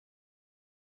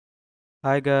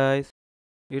Hi guys,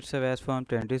 it's Avas from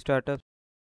 20 Startups.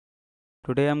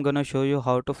 Today I'm gonna show you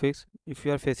how to fix if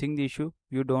you are facing the issue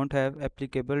you don't have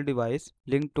applicable device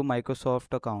linked to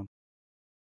Microsoft account.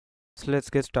 So let's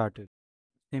get started.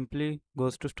 Simply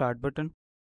goes to start button,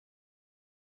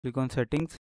 click on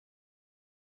settings,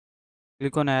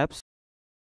 click on apps.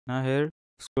 Now here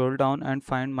scroll down and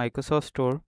find Microsoft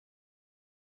Store.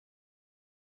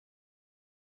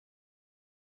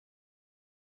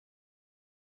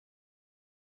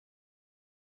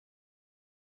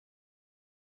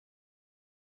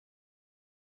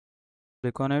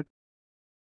 Click on it,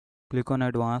 click on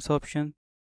advanced option,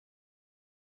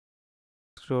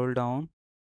 scroll down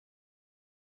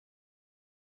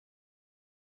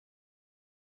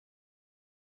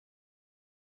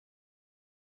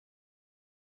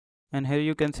and here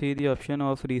you can see the option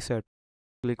of reset.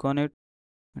 Click on it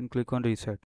and click on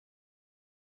reset.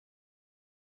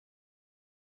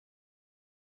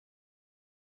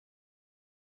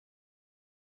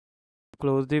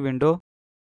 Close the window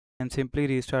and simply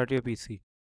restart your PC.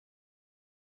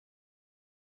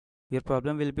 Your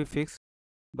problem will be fixed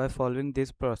by following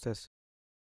this process.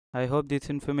 I hope this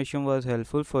information was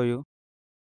helpful for you.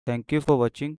 Thank you for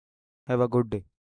watching. Have a good day.